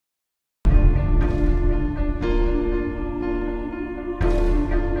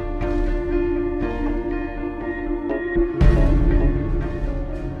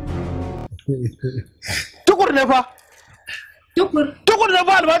Tukur ne fa. Tukur ne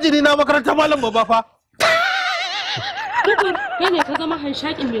fa almajiri na makarantar malam baba fa. Tukur, kai ne ka zama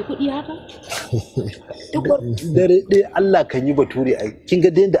hanshakin mai kuɗi haka? Tukur. Dare ɗaya Allah kan yi bature ai. Kin ga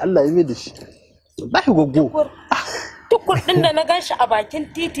yadda Allah ya mai da shi. Wallahi goggo. Tukur ɗin da na gan shi a bakin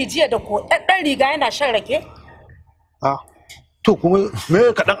titi jiya da koɗaɗɗen riga yana shan rake? To kuma me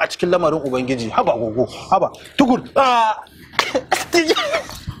kaɗan a cikin lamarin Ubangiji? Haba goggo, haba. Tukur.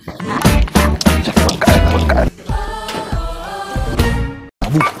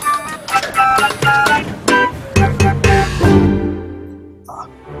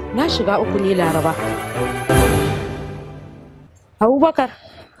 Na shiga uku ne Laraba. Abubakar,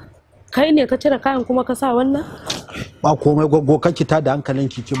 kai ne ka cire kayan kuma ka sa wannan? Ba komai goggo, kake ta da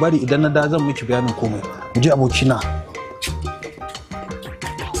hankalinki, ki bari idan na da zan miki bayanin komai. Mu je abokina.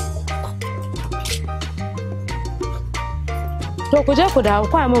 To ku je ku dawo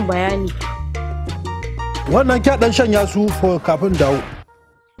kwa min bayani. Wannan kya dan shanya su kafin dawo.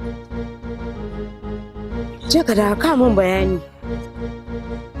 Je ka dawo ka min bayani.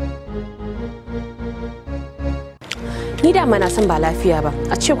 Ni da ma na san ba lafiya ba.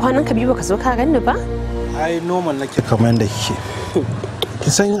 A ce kwanan ka biyu baka zo ka ganni ba? Ai normal nake kamar yadda kike. Ki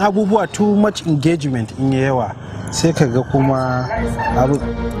san abubuwa too much engagement in yawa sai ka ga kuma abu.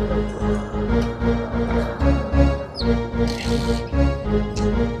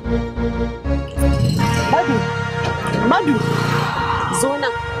 Madu, zo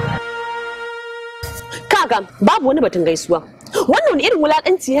nan. Kaga babu wani batun gaisuwa. Wannan irin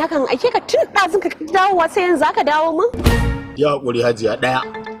wulaƙanci hakan ake ka tun ɗazun ka dawowa sai yanzu aka dawo min? Ya haƙuri Hajiya ɗaya.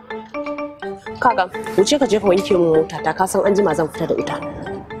 Kaga, wuce ka je ka wanke min mota ta, ka san an jima zan fita da ita.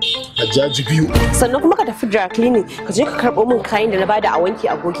 Hajjaji biyu. Sannan kuma ka tafi dry cleaning, ka je ka karɓo min kayan da na bada a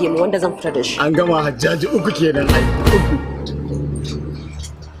wanke a goge min wanda zan fita da shi. An gama Hajjaji uku kenan ai. Uku.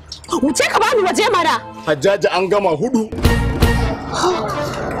 Wuce ka bani waje mana. Hajjaji an gama 4.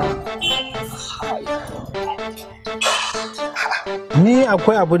 Ni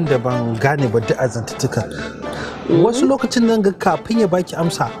akwai abin da ban gane ba da azantattuka. Wasu lokacin nan ga kafin ya baki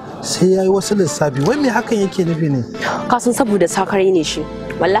amsa sai yayi wasu lissafi. Wai me hakan yake nufi ne? Ka san saboda sakare ne shi.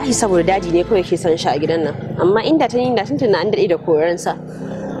 Wallahi saboda daji ne kawai ke son shi a gidan nan. Amma inda ta yin da tuntuna an daɗe da koransa.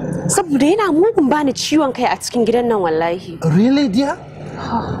 Saboda yana mugun bani ciwon kai a cikin gidan nan wallahi. Really dear?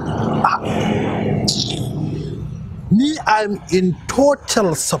 Ni I'm in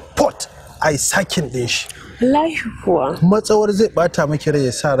total support ai sakin din shi. Wallahi kuwa. Matsawar zai bata miki rai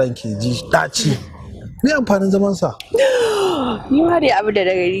ya sa ranki ji daci. Me amfanin zaman sa? Ni ma dai abu da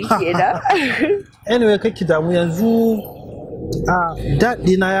gari kenan. Anyway kake damu yanzu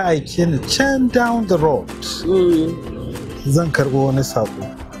daɗi na ya aike ni can down the road. Zan karɓo wani sako.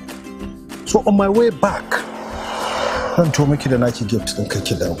 So on my way back zan to miki da naki gift din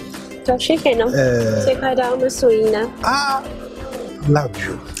kake dawo. To shikenan. Sai ka dawo masoyina. Love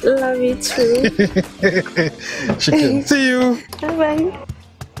you. Love you too. See you. Bye bye.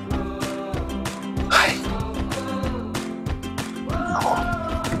 Hi.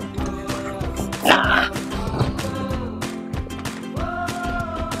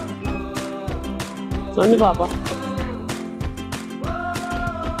 Wani baba.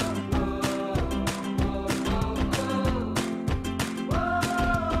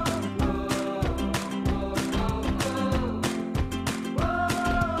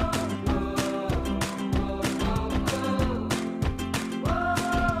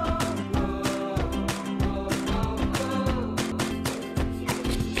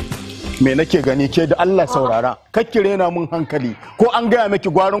 Me nake gani ke da Allah saurara kakkire na mun hankali ko an gaya miki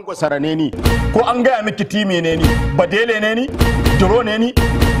gwarin kwasara ne ni ko an gaya miki time ne ni badele ne ni duro ne ni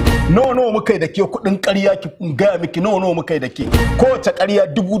no mukai da ke kudin ƙarya ki gaya miki no mukai da ke kowace ƙarya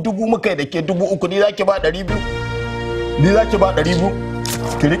dubu mukai da ke 3,000 ni zaki ba 200 ni zaki ba 200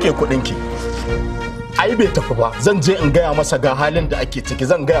 ki rike kudin ki ai bai tafi ba zan je in gaya masa ga halin da ake ciki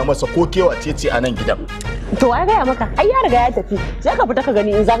zan gaya masa ko kewa ce a nan gidan. To ai gaya maka ai ya riga ya tafi sai ka fita ka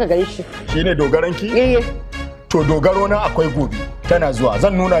gani in zaka gani shi. Shine dogaran ki? To dogaro na akwai gobe tana zuwa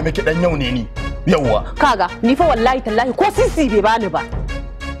zan nuna miki dan yau ne ni yawwa. Kaga ni fa wallahi tallahi ko sisi bai bani ba.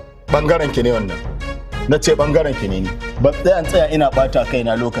 Bangaren ki ne wannan. Na ce bangaren ki ne ni. Ba tsaya ina bata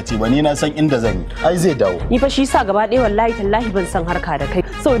kaina lokaci ba ni na san inda zan yi. Ai zai dawo. Ni fa shi sa gaba ɗaya wallahi tallahi ban san harka da kai.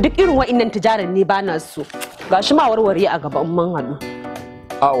 So duk irin wa'innan tijaran ne bana so. Gashi ma warware a gaban man hannu.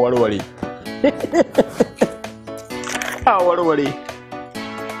 A warware. A warware.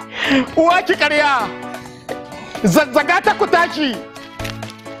 Uwa ki ƙarya. Zazzaga ta ku tashi.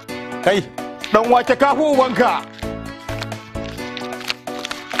 Kai, dan wake kafu ubanka.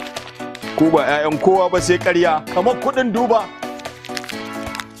 Ku ba 'ya'yan kowa ba sai ƙarya, kamar kuɗin duba.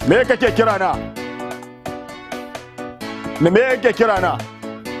 Me kake kira na? Me yake kira na?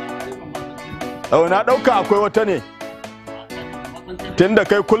 Na ɗauka akwai wata ne. Tunda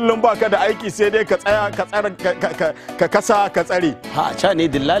kai kullum baka da aiki sai dai ka tsaya ka kasa ka tsare. Ha, ca ne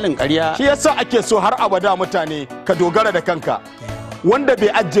dillalin ƙarya. Shi yasa ake so har abada mutane ka dogara da kanka. Wanda bai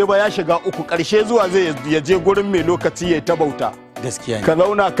ajiye ba ya shiga uku, ƙarshe zuwa zai ya je gurin mai lokaci ya ta bauta. Gaskiya ne. Ka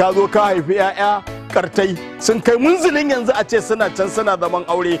zauna ka zo ka haifi 'ya'ya kartai sun kai munzulin yanzu a ce suna can suna zaman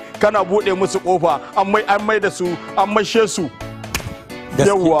aure, kana buɗe musu ƙofa an mai da su an mashe su.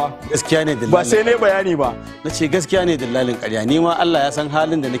 Yawwa gaskiya ne dillalin. Ba sai ne bayani ba. Na ce gaskiya ne dillalin ƙarya, ni ma Allah ya san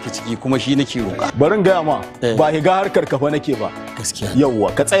halin da nake ciki kuma shi nake roƙa. Barin gaya ma ba higa harkar kafa nake ba. Gaskiya.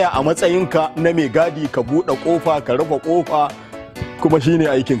 Yawwa ka tsaya a matsayinka na mai gadi, ka buɗe ƙofa ka rufe ƙofa kuma shine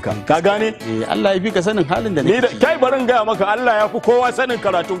aikinka, ka gane? Allah ya fi ka sanin halin da nake ciki. Kai barin gaya maka Allah ya fi kowa sanin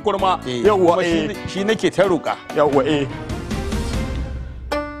karatun kurma. Yawwa shi nake ta roƙa. Yawwa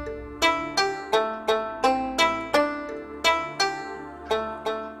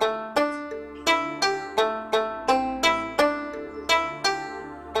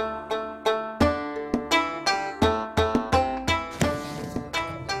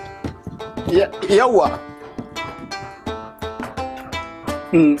Yawwa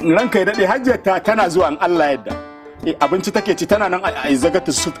ranka ya daɗe hajjata tana zuwa in Allah yadda. Abinci take ci tana nan a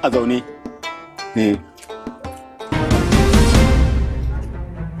zagata sut a zaune.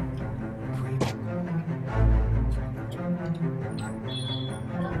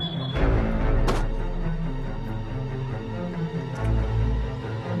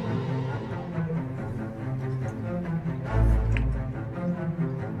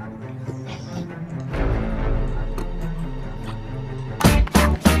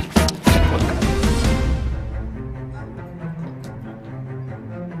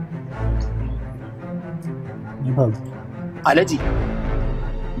 Alhaji,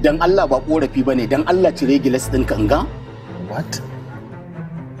 dan Allah ba korafi bane, dan Allah cire gilas din kanga. What?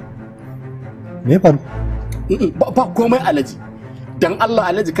 Me faru? Ba komai Alhaji. Dan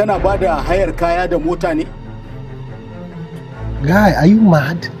Allah Alhaji kana bada hayar kaya da mota ne? Guy, are you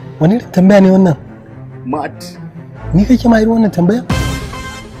mad? Wani tambaya ne wannan? Mad. Ni kake ma irin wannan tambaya?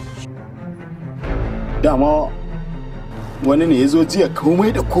 Dama wani ne yazo jiya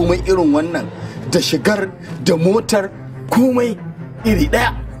komai da komai irin wannan, da shigar da motar komai iri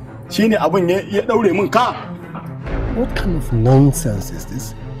daya, shine abin ya daure min ka. What kind of nonsense is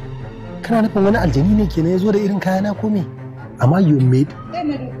this? Kana nufin wani aljani ne kenan yazo da irin kayana ko me? Amma you made?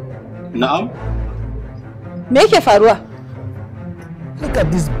 Na'am. Me yake faruwa? Look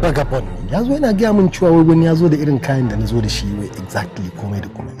at this vagabond. Yazo yana gaya min cewa wai wani yazo da irin kayan da nazo da shi wai exactly komai da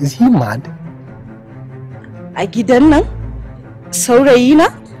komai. Is he mad? A gidan nan? Saurayi na?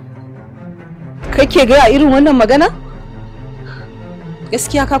 Kake ga irin wannan magana?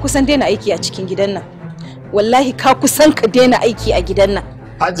 Gaskiya ka kusan daina aiki a cikin gidan nan. Wallahi ka kusan ka daina aiki a gidan nan.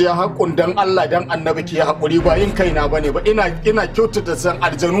 Hajiya haƙun dan Allah dan Annabi ki haƙuri, ba yin kaina bane ba, ina kyautata san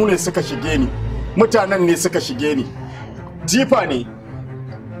aljanu ne suka shige ni, mutanen ne suka shige ni, jifa ne.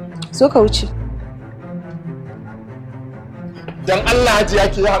 So ka wuce. Dan Allah Hajiya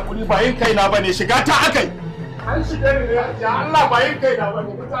ki haƙuri, ba yin kaina bane, shiga ta akai. An shige ni ne Hajiya, Allah ba yin kaina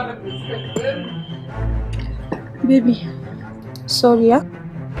bane, mutanen ne suka shige ni. Baby, sorry ya.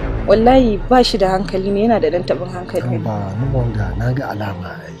 Wallahi ba shi da hankali ne, yana da dan tabin hankali. Ba ni wanda na ga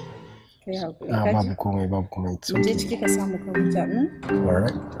alama ai. Kai hakuri. Babu komai, babu komai. Mun je ciki ka samu ka huta.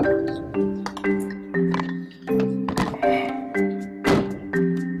 Alright.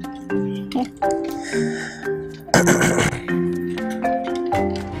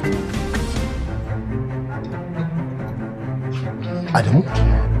 Adamu?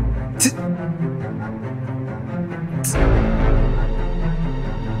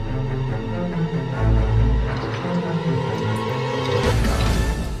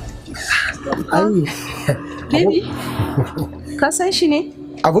 Baby, ka san shi ne?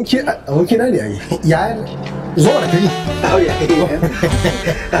 Aboki na ne ai. Ya zo da kai.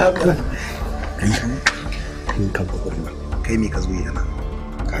 Kai me ka zo yana?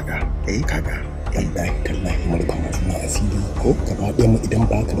 Kaga. Wallahi tallahi mun ba mu asiri ko gaba ɗaya mu idan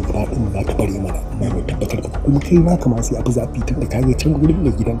ba ka da gaba ɗin za ka bare mana amma mai tabbatar da kuma kai ma kama sai abu zafi tun da ka je can gurin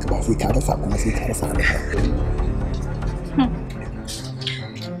da gidanka ba sai ka rasa kuma sai ka rasa da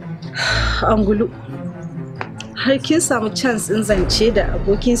Angulu, har kin samu chance in zance da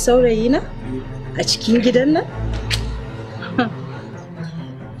abokin saurayi na a cikin gidan nan?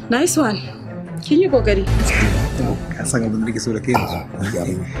 Nice one. Kin yi kokari. ka san abin da nake so da kai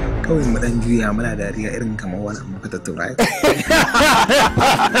yanzu kawai mu dan juya muna dariya irin kamar wani abu ka tattauna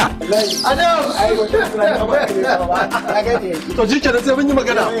ai wata suna ba ka gane to shi kenan sai mun yi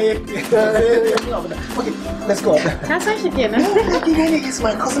magana okay let's go Ka san shi kenan. Ki gane is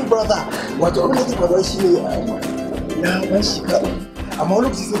my cousin brother wato abin da ke faruwa shi ne na ban shi ka amma wani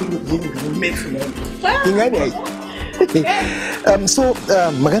lokaci sai da yin make for me kin gane ai so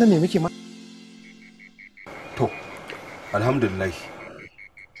magana me muke ma to alhamdulillah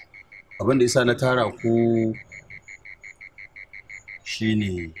abin da yasa na tara ku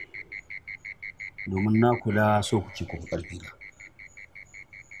shine domin na kula so kuke ku karfi na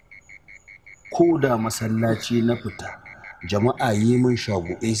ko da masallaci na fita jama'a yi min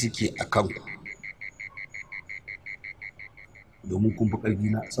shagu'ai suke a kanku domin kun fi ƙarfi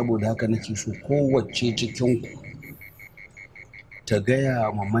na saboda haka nake so kowace cikin ku ta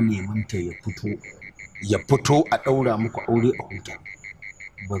gaya ma maneminta ya fito a ɗaura muku aure a huta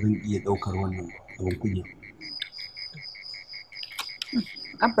ba zan iya ɗaukar wannan abin kunya.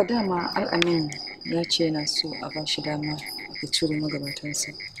 Abba dama al'amin ya ce yana so a ba shi dama ya ciro magabatansa.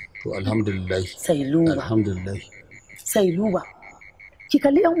 To alhamdulillah. Sai luba. Alhamdulillah. Sai luba. Ki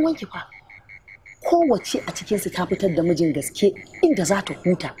kalli yan uwanki fa. Kowace a cikinsu ta fitar da mijin gaske inda za ta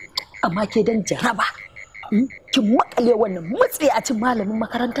huta. Amma ke dan jaraba. Ki makale wannan matsayacin malamin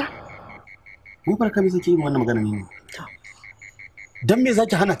makaranta? Mun farka me zake yin wannan magana ne? Dan me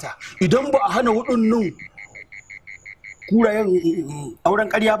zaki hana ta? Idan ba a hana waɗannan kurayen auren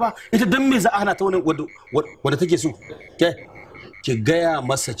ƙarya ba, ita dan me za a hana ta wannan wanda take so? Ki gaya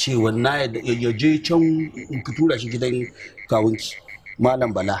masa cewa na ya je can ki tura shi gidan kawunki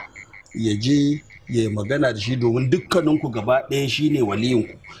Malam Bala ya je ya magana da shi domin dukkaninku gaba ɗaya shine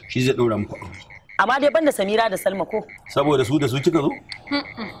waliyinku shi zai ɗaura muku aure. Amma dai banda Samira da Salma ko? Saboda su kika zo?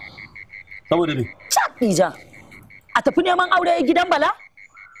 Saboda me? Chapija. A tafi neman aure gidan Bala?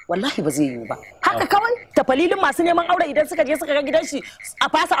 Wallahi ba zai yiwu ba. Haka kawai tafalilin masu neman aure idan suka je suka ga gidan shi a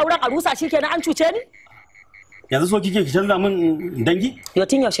fasa auren a rusa shi kenan an cuce ni? Yanzu so kike ki canza min dangi?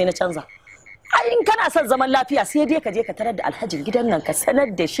 Yotin yaushe na canza. Ai in kana son zaman lafiya sai dai ka je ka tarar da alhajin gidan nan ka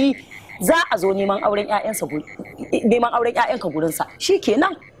sanar da shi za a zo neman auren ƴaƴanka gurin sa.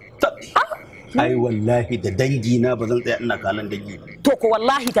 Shikenan. Ai wallahi da dangi na ba zan tsaya ina kalan dangi. To ko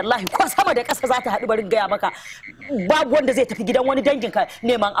wallahi tallahi ko sama da ƙasa za ta haɗu barin gaya maka babu wanda zai tafi gidan wani dangin ka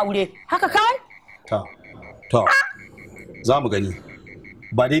neman aure. Haka kai? To. Za mu gani.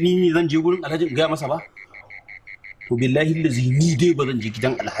 Ba dai ni zan je gurin alhajin in gaya masa ba? To billahi lazi ni dai ba zan je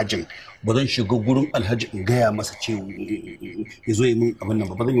gidan alhajin ba zan shiga gurin alhaji in gaya masa cewa ya zo yi min abin nan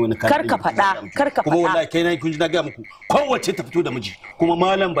ba zan yi wani kar ka faɗa kuma wallahi kai na kun ji na gaya muku kowace ta fito da miji kuma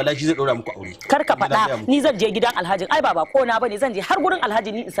Malam Bala shi zai ɗora muku aure kar ka faɗa ni zan je gidan alhajin ai ba kona bane zan je har gurin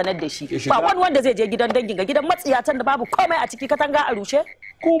alhaji ni in sanar da shi ba wani wanda zai je gidan dangin ga gidan matsiyatan da babu komai a ciki katanga a rushe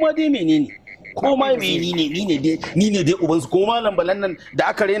koma dai menene koma menene ni ne dai ubansu ko Malam Balan nan da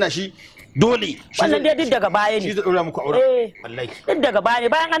aka rena shi dole wannan dai duk daga baya ne shi zai daura muku aure wallahi duk daga baya ne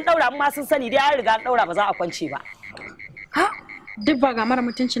bayan an daura amma sun sani dai an riga an daura ba za a kwance ba Ha? Duk ba ga mara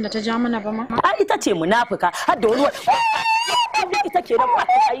mutuncin da ta ja mana ba ma. a ita ce munafika har da wani ita ke nan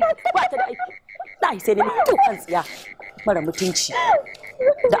ba ta da aiki dai sai ne to kan tsiya mara mutunci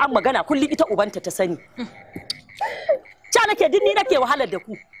da an magana kullum ita ubanta ta sani ca nake dinni nake wahalar da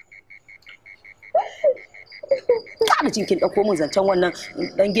ku kana jinkin dauko mun zancen wannan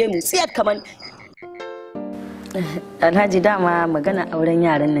dan gemu tsiyar kaman Alhaji dama magana auren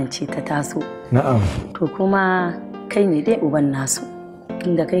yaran nan ce ta taso. Na'am. To kuma kai ne dai uban nasu.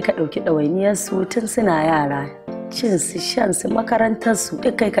 Inda kai ka dauki ɗawainiyar su tun suna yara. Cin su shan su makarantar su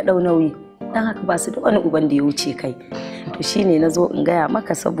duk kai ka dau nauyi. Dan haka ba su da wani uban da ya wuce kai. To shine nazo in gaya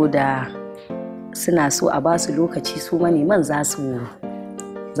maka saboda suna so a ba su lokaci su maneman za su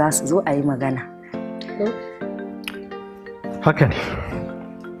zo a yi magana. Haka ne.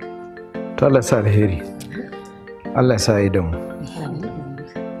 To Allah sa alheri. Allah sa yi da mu.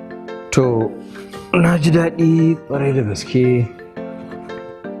 To na ji daɗi ƙwarai da gaske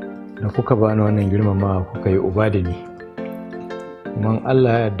da kuka bani wannan girmama kuka yi uba da ni. Kuma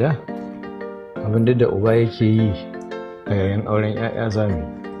Allah ya yarda abin da uba yake yi a yayin auren 'ya'ya zamu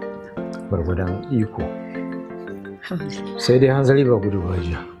gwargwadon iko. Sai dai hanzari ba gudu ba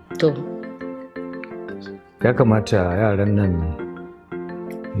jiya. To ya kamata yaran nan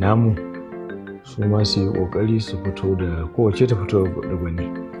namu su ma su yi ƙoƙari su fito da kowace ta fito da gwani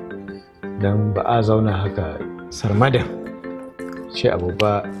don ba a zauna haka sarmadan ce abu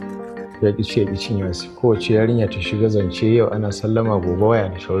ba ya ƙi ce ya ƙi cinye su kowace yarinya ta shiga zance yau ana sallama gobe waya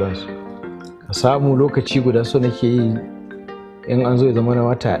da sauransu a samu lokaci guda so nake yi in an zo ya zama na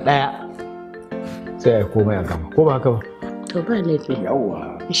wata ɗaya sai ai komai a gama ko ba haka ba to ba laifi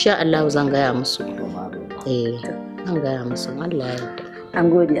yawa insha Allah zan gaya musu zan gaya musu Allah ya yarda an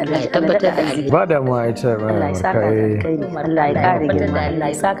gode Allah ya tabbatar da alheri ba da mu ita ba Allah ya saka kai Allah ya kare girma Allah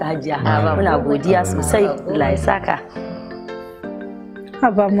ya saka hajiya muna godiya sosai Allah ya saka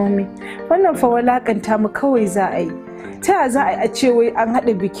haba mami wannan fa walakanta mu kawai za a yi ta za a yi a ce wai an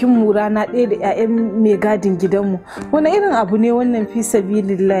haɗa bikin mu rana ɗaya da 'ya'yan mai gadin gidanmu wani irin abu ne wannan fi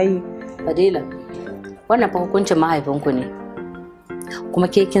sabilillahi Fadila wannan fa hukuncin mahaifinku ne kuma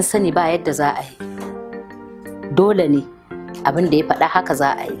ke kin sani ba yadda za a yi dole ne abin da ya faɗa haka za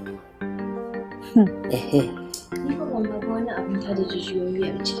a yi ni ba ban ga wani abin ta da jijiyoyi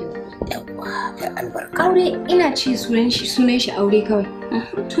a cikin yawa ya albarka aure ina ce sunan shi aure kawai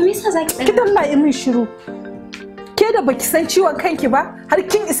to me yasa zaki kidan ba yi min shiru ke da baki san ciwon kanki ba har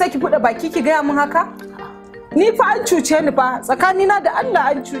kin isa ki buɗe baki ki gaya min haka ni fa an cuce ni fa tsakanina da Allah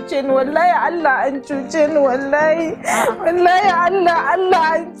an cuce ni wallahi Allah an cuce ni wallahi Allah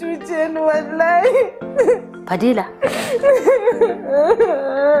an cuce ni wallahi Fadila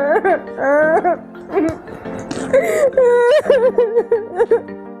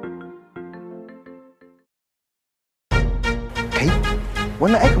kai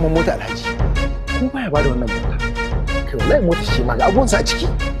wannan aika mun mota alhaji ko baya bada wannan mota kai wallahi mota ce ma ga abubuwansa a ciki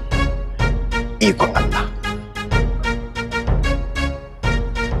ikon Allah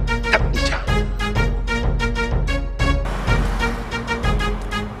tabbija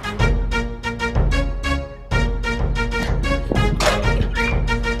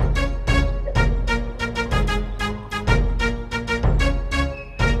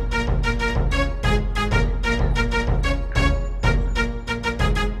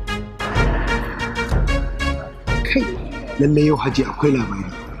lallai yau haji akwai labari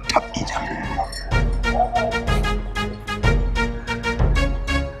tabbija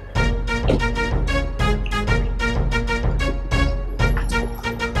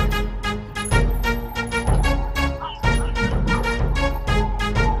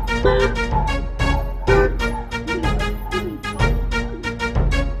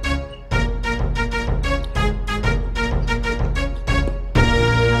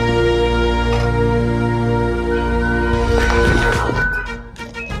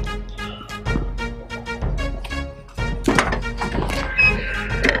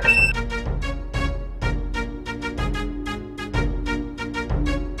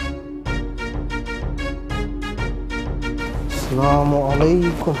Assalamu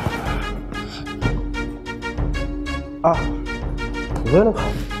alaikum. Zainab.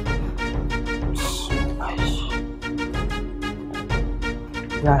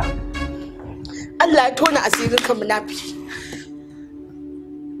 Ya. Allah ya tona asirin ka munafiki.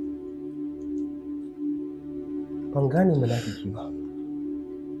 Ban gane munafiki ba.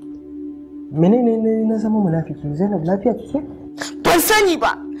 Menene ne na zama munafiki? Zainab lafiya kike? Ban sani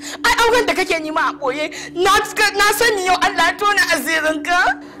ba. Ai auren da kake nima a boye na sani yau Allah ya tona asirin ka.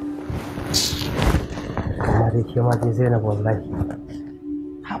 Amma dai ke ma dai Zainab wallahi.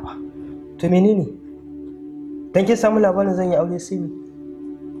 Haba. To menene? Dan kin samu labarin zan yi aure sai ni.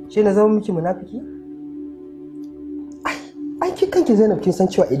 Shi na zama miki munafiki? Ai ki kanki Zainab kin san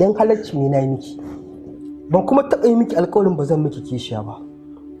cewa idan halacci ne nayi miki. Ban kuma taɓa yi miki alƙawarin ba zan miki kishiya ba.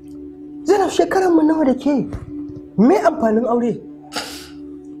 Zainab shekaran mu nawa da ke? Me amfanin aure?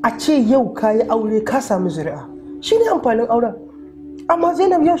 A ce yau ka yi aure ka sami zuri'a. Shi ne amfanin auren. Amma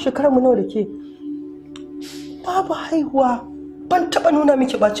Zainab yau shekaran mu nawa da ke? Babu haihuwa. Ban taɓa nuna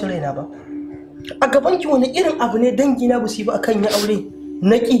miki bacin raina ba. A gabanki wani irin abu ne dangi na busi ba akan yi aure?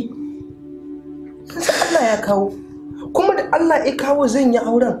 Naki. Sai Allah ya kawo. Kuma da Allah ya kawo zan yi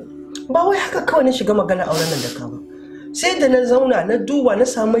auren. Ba wai haka kawai na shiga magana auren nan da ka ba. Sai da na zauna na duba na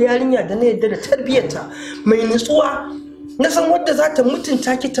samu yarinya da na yadda da tarbiyyarta mai nutsuwa. Na san wadda za ta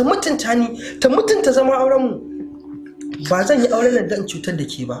mutunta ki ta mutunta ni ta mutunta zama auren mu. Ba zan yi auren nan don cutar da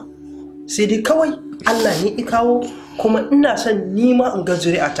ke ba. Sai dai kawai Allah ne ya kawo kuma ina son ni ma in ga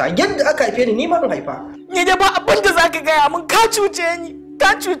zuri'ata yadda aka haife ni ma in haifa. Ni da ba abin da zaka gaya mun ka cuce ni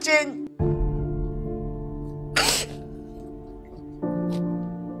ka cuce ni.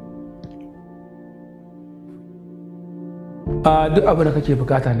 duk abin da kake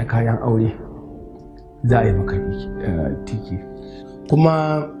bukata na kayan aure za a yi maka tiki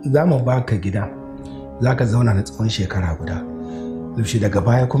kuma za mu baka gida za ka zauna na tsawon shekara guda zuci daga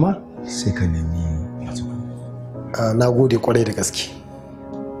baya kuma sai ka nemi masu na gode kwarai da gaske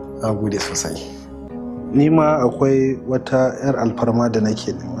na gode sosai ni ma akwai wata 'yar alfarma da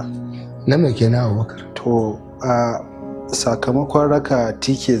nake nema na mai kenan Abubakar to a sakamakon raka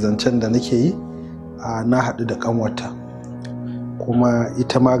tike zancen da nake yi na haɗu da kanwata kuma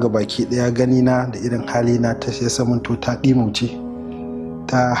ita ma ga baki daya gani na da irin hali na ta sai samunto ta ɗimauce,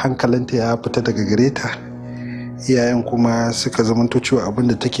 ta hankalinta ya fita daga gare ta, iyayen kuma suka zamanto cewa abin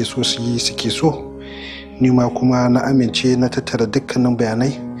da take so su yi suke so, ni ma kuma na amince na tattara dukkanin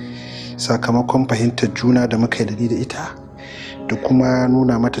bayanai sakamakon fahimtar juna da muka yi da ita, da kuma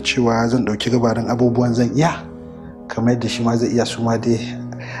nuna mata cewa zan ɗauki gabarin abubuwan zan iya kamar yadda shi ma zai iya, su ma dai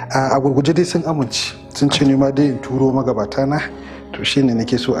a gurguje dai sun amince, sun ce ni ma dai in turo magabata na, to shine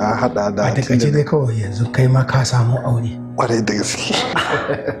nake so a hada da a takaice dai kawai yanzu kai ma ka samu aure. Kwarai da gaske.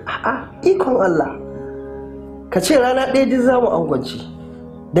 Ikon Allah, ka ce rana ɗaya duk zamu angwanci,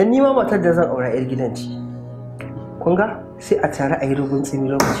 dan ni ma matar da zan aura yar gidan ce. Kun ga sai a tare a yi rubun tsimi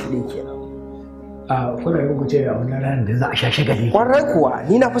lokaci ɗin kenan. A kuna rubuce a wannan ranar da za a sha shagali. Kwarai kuwa,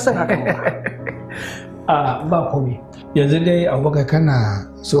 ni na fi son hakan ba. Ba komai. Yanzu dai Abubakar kana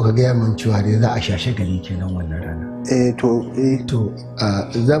so ka gaya min cewa dai za a sha shagali kenan wannan rana. To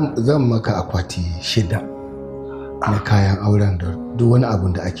zan maka akwati 6 na kayan auren da duk wani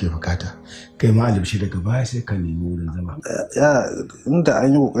abun da ake bukata. Kai ma alibshi daga baya sai ka nemi wurin zama. Ya inda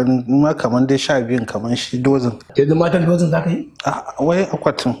an yi kokarin ma kaman dai 12 kaman shi dozin. Yanzu matan dozin za ka yi? Wai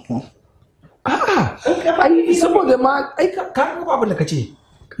akwatin. Ai saboda ma ai ka ga abin da kace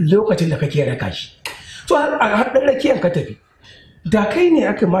lokacin da kake raka shi. To har dan rakiyan ka tafi. Da kai ne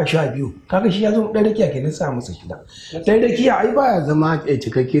aka ma 12 kaga shi ya zo dan rakiya kenan sa masa shida. Dan rakiya ai baya zama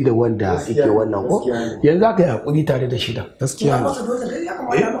cikakke da wanda yake wannan ko yanzu aka yi hakuri tare da shida. Gaskiya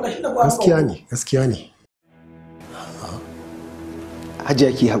ne.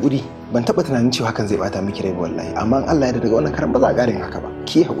 Hajiya ki hakuri, ban taba tunanin cewa hakan zai bata miki rai wallahi, amma in Allah ya daga wannan karan ba za a ƙara yin haka ba.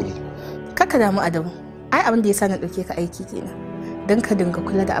 Ki hakuri. Kaka damu Adamu. Ai abin da yasa na dauke ka aiki kenan. Dan ka dinga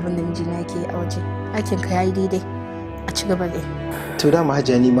kula da abin da mijina yake a waje. Aikin ka yayi daidai. A ci gaba dai. To da mu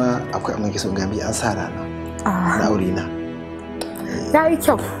Hajiya ni ma akwai abin da ke so in ga an sa rana. Na aure na. Ya yi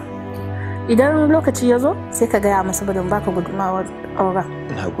kyau. Idan lokaci ya zo sai ka gaya masa ba don baka gudunmawar auren.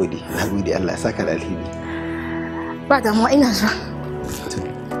 Na gode Allah ya saka da alheri. Ba damuwa ina so.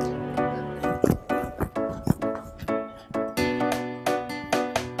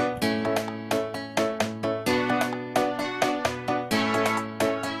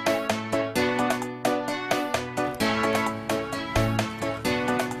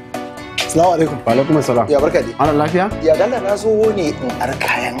 Assalamu alaikum. Wa alaikum assalam. Ya barka dai. Ana lafiya? Ya dalla na zo ne in ar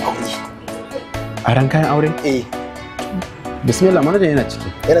kayan aure. Aran kayan aure? Eh. Bismillah, manajan yana ciki.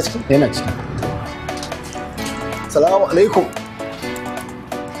 Yana ciki? Yana ciki. Assalamu alaikum.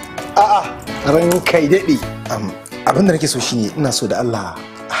 Ran kai daɗe. Abin da nake so shine ina so da Allah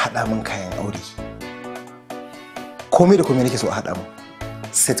a haɗa min kayan aure. Komai da komai nake so a haɗa min.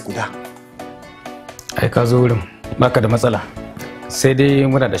 Set guda. Ai ka zo wurin baka da matsala. Sai dai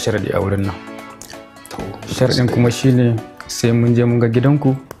muna da sharadi a wurin nan. Sharadin kuma shine sai mun je mun ga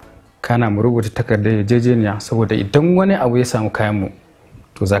gidanku kana mu rubuta takardar yarjejeniya saboda idan wani abu ya samu kayan mu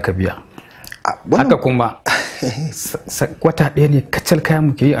to zaka biya. Haka kuma wata ɗaya ne kacal kayan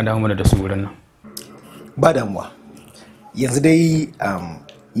mu ke yi a dawo mana da su wurin nan. Ba damuwa. Yanzu dai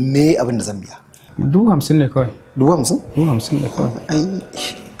me abin da zan biya? 50 ne kawai. 50? 50 ne kawai. Ai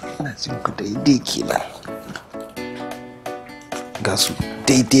ina jin ku daidai kenan. Ga su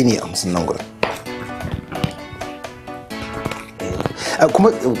daidai ne 50 nan gurin. Kuma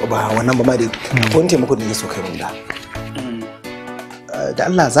ba wannan ba ma dai wani taimako da nake so kai mun da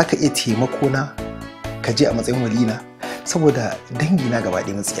Allah za ka iya taimako na ka je a matsayin walina saboda dangi na gaba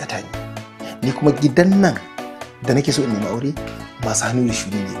ɗaya matsiyata ne, ni kuma gidan nan da nake so in nemi aure masu hannu da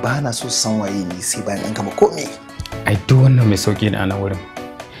shuni ne, ba na so su san waye ni sai bayan an gama komai. Ai duk wannan mai sauki ne a nan wurin.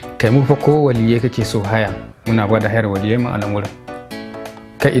 Kai mu fa ko waliye kake so haya muna ba da hayar waliyai mu a nan wurin.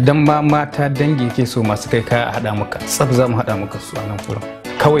 Ka idan ma mata dangi ke so masu kai kaya a haɗa maka tsaf za mu haɗa maka su a nan wurin.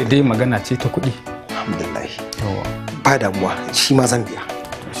 Kawai dai magana ce ta kuɗi. Alhamdulillah. Ba damuwa shi ma zan biya.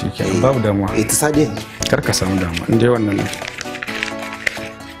 Shi kenan babu damuwa. Ta sade ne. Kar ka samu damuwa in dai wannan ne.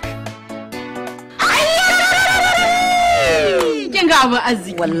 Kin ga abu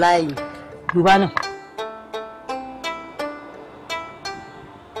arziki. Wallahi. Duba nan.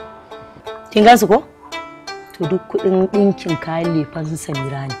 Kin gansu ko? To duk kudin dinkin kayan lefan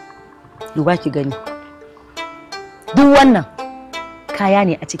Samira ne. Duba ki gani. Duk wannan kaya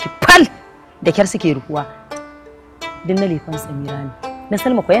ne a ciki fal da kyar suke ruhuwa. Din na lefan Samira ne. Na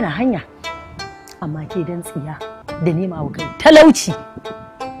Salma ko yana hanya. Amma ke dan tsiya da nema wa kai talauci.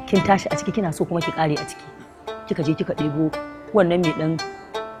 Kin tashi a ciki kina so kuma ki kare a ciki. Kika je kika ɗebo wannan mai dan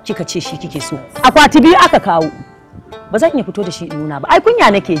kika ce shi kike so. Akwati biyu aka kawo. Ba zan iya fito da shi in nuna ba. Ai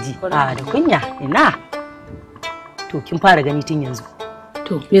kunya nake ji. Da kunya ina. To kin fara gani tun yanzu.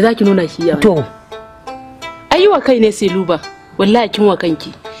 To me zaki nuna shi yawa? To ayyuwa kai ne sai luba wallahi kin wa kanki.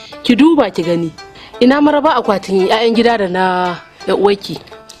 Ki duba ki gani. Ina maraba akwatin 'ya'yan gida da na uwarki.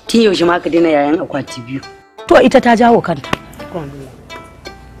 Tun yaushe ma ka daina yayan akwati biyu. To ita ta jawo kanta.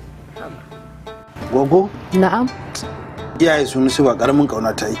 Gogo? Na'am. Iyaye sun su ba karamin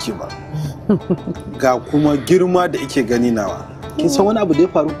kauna ta yake ba. Ga kuma girma da yake gani nawa. Kin san wani abu da ya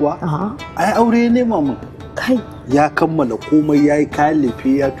faru kuwa? Ai aure ne mamu. Kai. Ya kammala komai, yayi kayan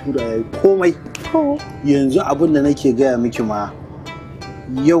lefe, ya tura yayi komai. Yanzu abin da nake gaya miki ma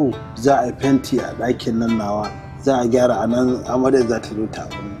yau za a fenti a ɗakin nan nawa, za a gyara a nan amarya za ta zo ta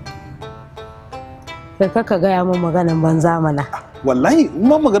abin. Sai kaka gaya min maganan banza mana. Wallahi,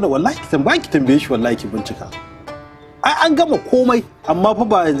 ma magana wallahi ki tambaye shi wallahi ki bincika. Ai an gama komai amma fa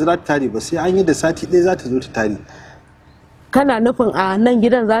ba yanzu za ta tare ba sai an yi da sati ɗaya za ta zo ta tare. Kana nufin a nan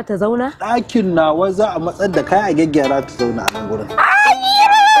gidan za ta zauna? Ɗakin nawa za a matsar da kaya a gyaggyara ta zauna a nan gurin.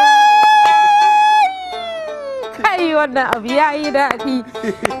 Kai wannan abu ya yi daɗi.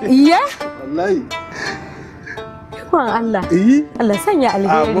 Iya? Wallahi. Ikon Allah. Allah sanya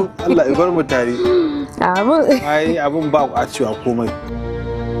alheri. Amin. Allah ya bar mu tare. Amin. Ai abin ba a cewa komai.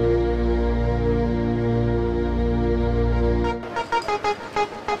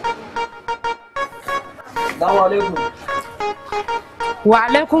 Assalamu alaikum. Wa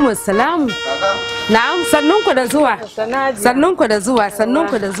alaikum assalam. Na'am, sannunku da zuwa. Sannunku da zuwa,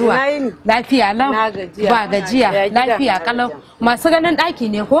 sannunku da zuwa. Lafiya lau. Ba gajiya. Lafiya kalau. Masu ganin ɗaki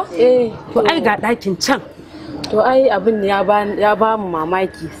ne ko? To ai ga ɗakin can. To ai abin ya ba mu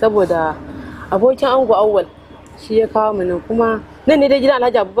mamaki saboda abokin ango Awwal shi ya kawo mu nan kuma nan ne dai gidan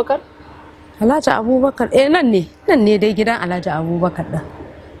Alhaji Abubakar? Alhaji Abubakar nan ne dai gidan Alhaji Abubakar din.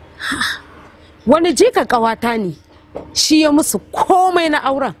 Wani jika kawata ne shi ya musu komai na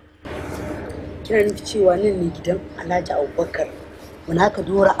auren. Kina nufi cewa nan ne gidan Alhaji Abubakar wani aka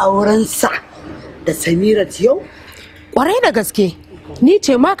dora aurensa da Samira yau? Kwarai da gaske ni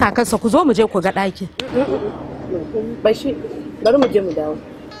ce ma kakansa ku zo mu je ku ga ɗakin. Bashi bari mu je mu dawo.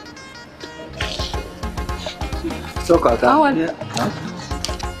 So kaka.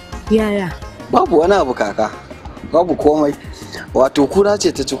 Yaya? Babu wani abu kaka. Babu komai. Wato kura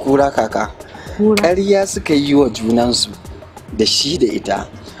ce ta ci kura kaka. Ƙarya suka yi wa junansu da shi da ita.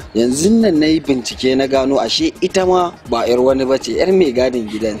 Yanzu nan na yi bincike na gano ashe ita ma ba 'yar wani ba ce 'yar mai gadin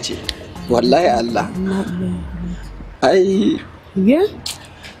gidan ce. Wallahi Allah. Ai. Ya?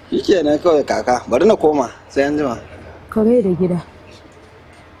 Shike na kawai kaka. Bari na koma sai an jima. Kare da gida.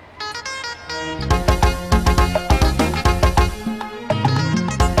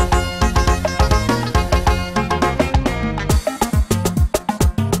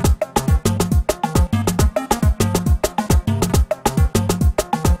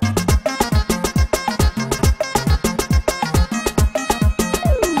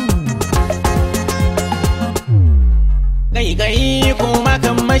 Gai kuma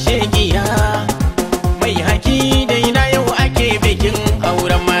kan mashekiya mai haki dai na yau ake bikin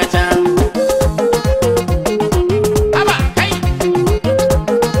auren mata. Aba kai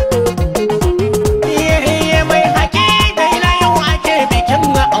mai haki dai na yau ake bikin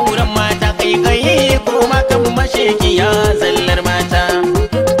auren mata. Kai kuma kan mashekiya zallar mata.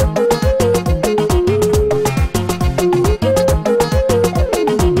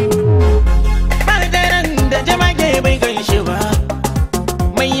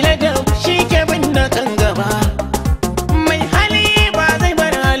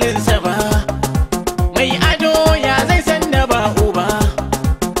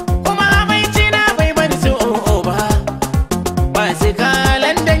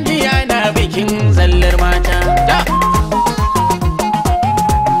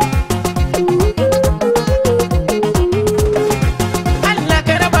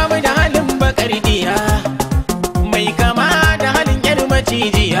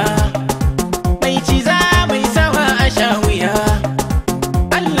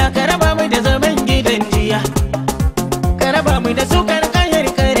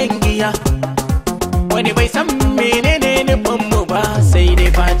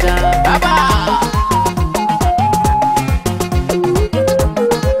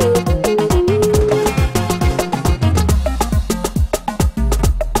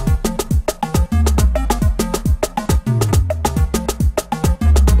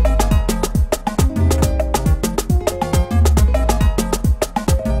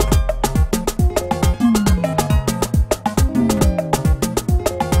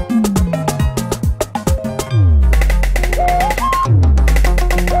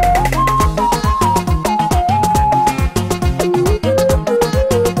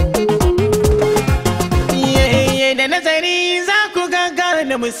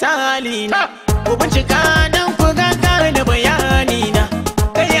 misali na ku bincika don ku ga da bayani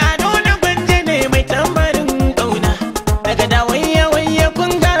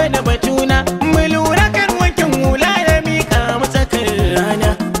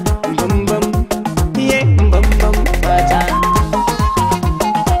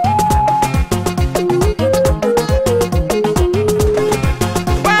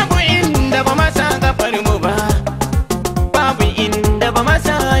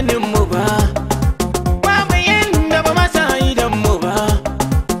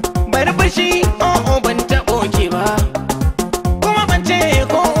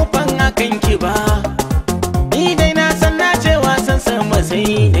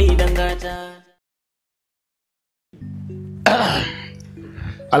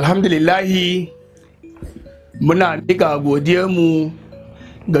alhamdulillahi muna miƙa godiyarmu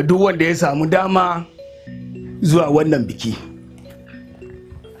ga duk wanda ya samu dama zuwa wannan biki.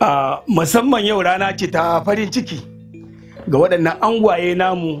 Musamman yau rana ce ta farin ciki ga waɗannan angwaye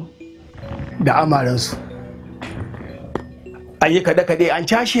namu da amaransu. An yi kaɗe-kaɗe an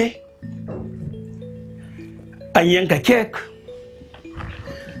cashe, an yanka kek,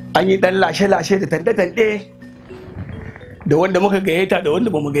 an yi ɗan lashe-lashe da tanɗe-tanɗe da wanda muka gayyata da wanda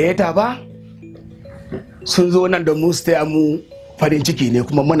ba mu gayyata ba sun zo nan da mu su taya mu farin ciki ne,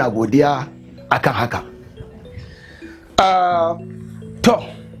 kuma muna godiya akan haka. To,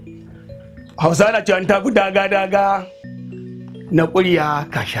 Hausa na cewa ta fi daga-daga na ƙurya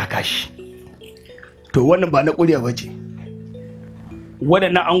kasha-kashi. To wannan ba na ƙurya ba ce.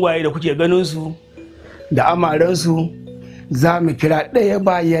 Waɗannan angwaye da kuke ganin su da amaransu za mu kira ɗaya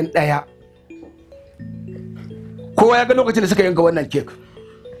bayan ɗaya. Kowa ya ga lokacin da suka yanka wannan kek.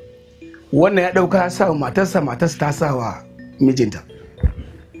 Wannan ya ɗauka sa matarsa ta sa wa mijinta.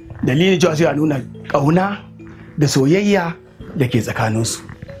 Dalilin cewa sai a nuna ƙauna da soyayya da ke tsakaninsu.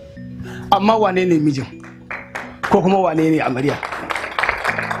 Amma wane ne mijin ko kuma wane ne amarya?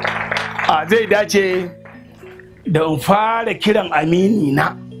 Zai dace da in fara kiran amini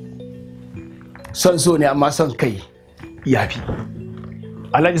na. Son so ne amma son kai ya fi.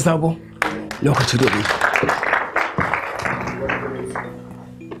 Alhaji Sabo, lokaci dobe.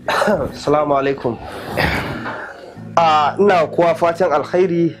 Assalamu alaikum. Ina kowa fatan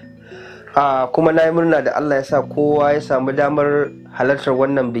alkhairi, kuma na yi murna da Allah ya sa kowa ya samu damar halartar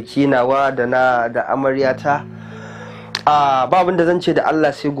wannan biki nawa da amaryata. Babin da zan ce da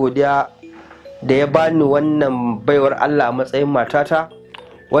Allah sai godiya da ya bani wannan baiwar Allah a matsayin matata,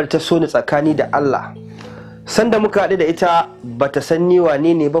 wadda ta so ni tsakani da Allah. Sanda muka haɗu da ita bata san ni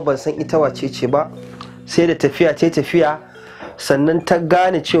wane ne ba, ban san ita wace ce ba, sai da tafiya ta tafiya sannan ta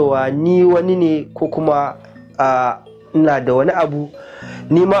gane cewa ni wani ne ko kuma ina da wani abu.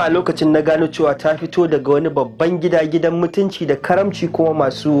 Ni ma a lokacin na gano cewa ta fito daga wani babban gidan mutunci da karamci kuma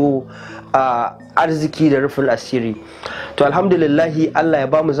masu arziki da rufin asiri. To alhamdulillahi Allah ya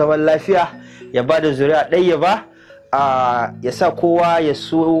ba mu zaman lafiya, ya ba da zuri'a ɗaya ba, ya sa kowa ya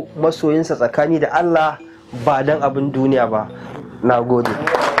so masoyinsa tsakani da Allah ba don abin duniya ba. Na gode.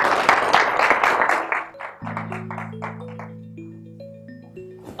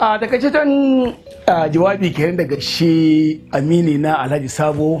 Daga cikin jawabi kenan daga shi amini na Alhaji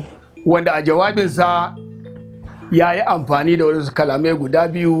Sabo, wanda a jawabinsa ya yi amfani da wasu kalamai guda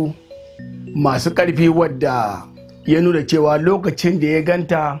biyu masu ƙarfi, wadda ya nuna cewa lokacin da ya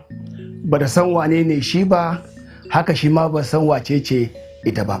ganta ba da san wane ne shi ba, haka shi ma ba san wace ce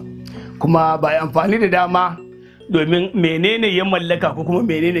ita ba, kuma ba yi amfani da dama domin menene ya mallaka ko kuma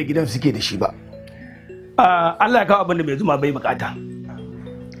menene gidan suke da shi ba. Allah ya kawo abin da mai zuma bai bukata.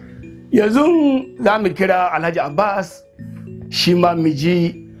 Yanzu za mu kira Alhaji Abbas, shi ma mu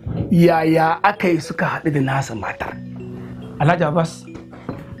ji yaya aka yi suka haɗu da nasa matar. Alhaji Abbas.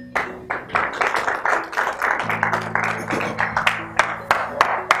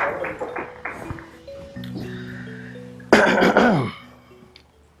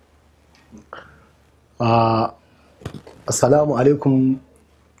 Assalamu alaikum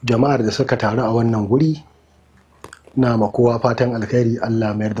jama'ar da suka taru a wannan guri. Na ma kowa fatan alkhairi,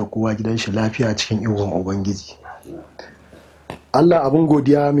 Allah mayar da kowa gidan shi lafiya cikin ikon Ubangiji. Allah abin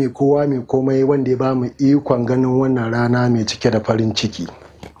godiya mai kowa mai komai, wanda ya ba mu ikon ganin wannan rana mai cike da farin ciki.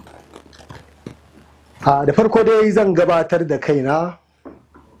 Da farko dai zan gabatar da kaina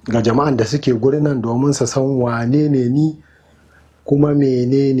ga jama'an da suke gurin nan domin su san wane ne ni kuma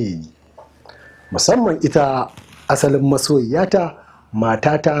menene ni. Musamman ita asalin masoyiyata,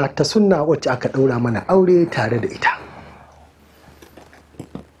 matata ta sunna wacce aka ɗaura mana aure tare da ita.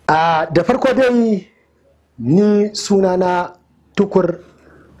 Da farko dai ni sunana Tukur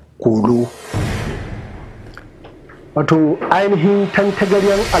Kolo, wato ainihin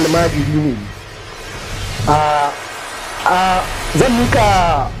tantagaryen almajiri ne. Zan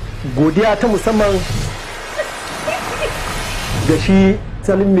mika godiya ta musamman ga shi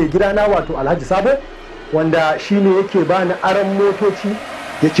salin mai gidana, wato Alhaji Sabo, wanda shi ne yake bani aron motoci,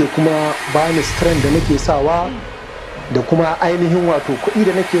 yake kuma bani strand da nake sawa, da kuma ainihin wato kuɗi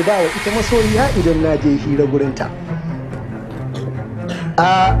da nake ba wa ita masoyiya idan na je hira gurinta.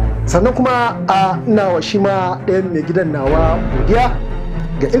 Sannan kuma ina wa shi ma ɗayan mai gidan nawa godiya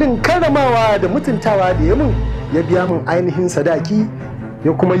ga irin karramawa da mutuntawa da ya mun, ya biya min ainihin sadaki,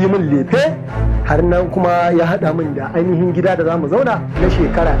 ya kuma yi min lefe, har nan kuma ya haɗa min da ainihin gida da za mu zauna na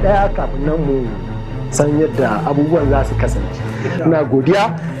shekara ɗaya kafin nan mu san yadda abubuwan za su kasance. ina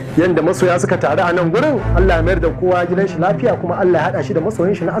godiya yanda masoya suka taru a nan gurin. Allah ya mayar da kowa gidan shi lafiya kuma Allah ya hada shi da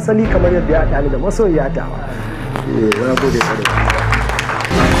masoyin shi na asali kamar yadda ya hada ni da masoyiya ta. Na gode kwarai.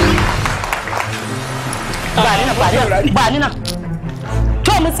 Ba ni nan.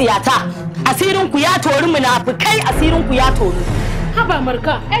 To mutsiyata, asirin ku ya tori munafikai, asirin ku ya tori. Haba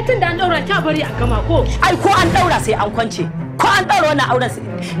marka, ai tun da an daura ta bari a gama ko? Ai ko an daura sai an kwance. Ko an daura wannan auren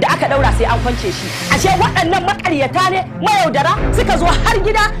da aka daura sai an kwance shi. Ashe waɗannan makaryata ne, mayaudara suka zo har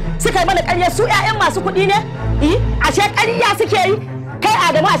gida suka yi mana ƙarya su ƴaƴan masu kuɗi ne? Ashe ƙarya suke yi? Kai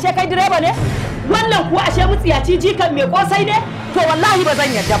Adamu ashe kai direba ne? Wannan kuwa ashe mutsiyaci jikan mai kosai ne? To wallahi ba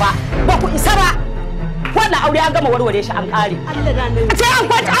zan yarda ba. Ba ku isa ba. Wannan aure an gama warware shi an kare. Sai an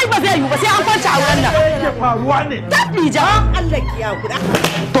kwanta ai ba zai yiwu ba sai an kwanta auren nan. Yake faruwa ne. Tabbija. Allah ki ya kuda.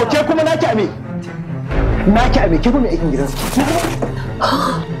 To ke kuma naki ame? Naki ame ke kuma aikin gidansu.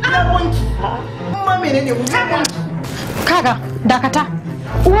 Ina wanki. Amma menene mun wanki? Kaga dakata.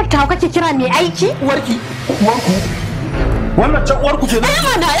 Uwar ta kake kira mai aiki? Uwarki. Uwarku. Wannan can uwarku ce ne?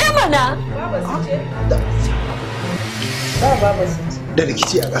 Eh mana. Baba da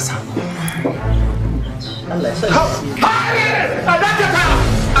rikici a ƙasa. Allah ya sa. A dakata!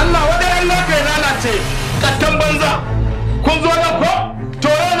 Allah wadaran naka ya lalace. Kattan banza. Kun zo nan ko? To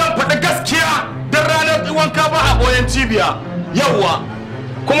nan faɗi gaskiya dan ranar wanka ba a boyen cibiya. Yawwa.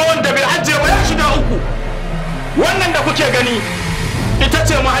 Kuma wanda bai ajiye ba ya shiga uku. Wannan da kuke gani ita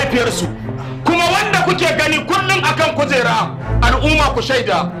ce mahaifiyarsu. Kuma wanda kuke gani kullum akan kujera al'umma ku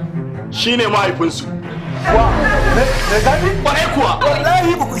shaida shine mahaifinsu. Wa, da gani? Kwarai kuwa.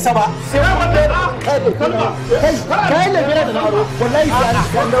 Wallahi ba ku isa ba. Sai wanda kai ne gina da aro. Wallahi sai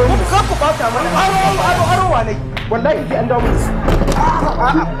an dawo mu. Ka ku bata mana. Aro wane? Wallahi sai an dawo mu.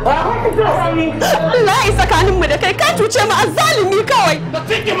 Allah ya tsakanin mu da kai ka cuce mu azzalimi kawai. Da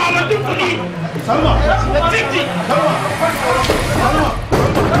tiki mamadin kuɗi. Salma. Da tiki. Salma.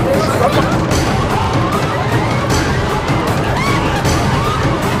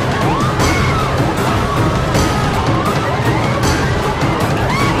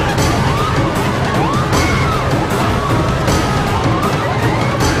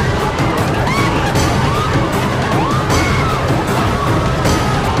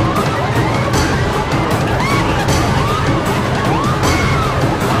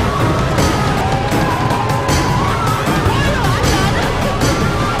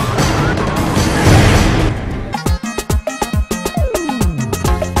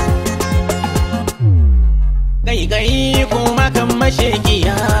 Gai kuma kan masheki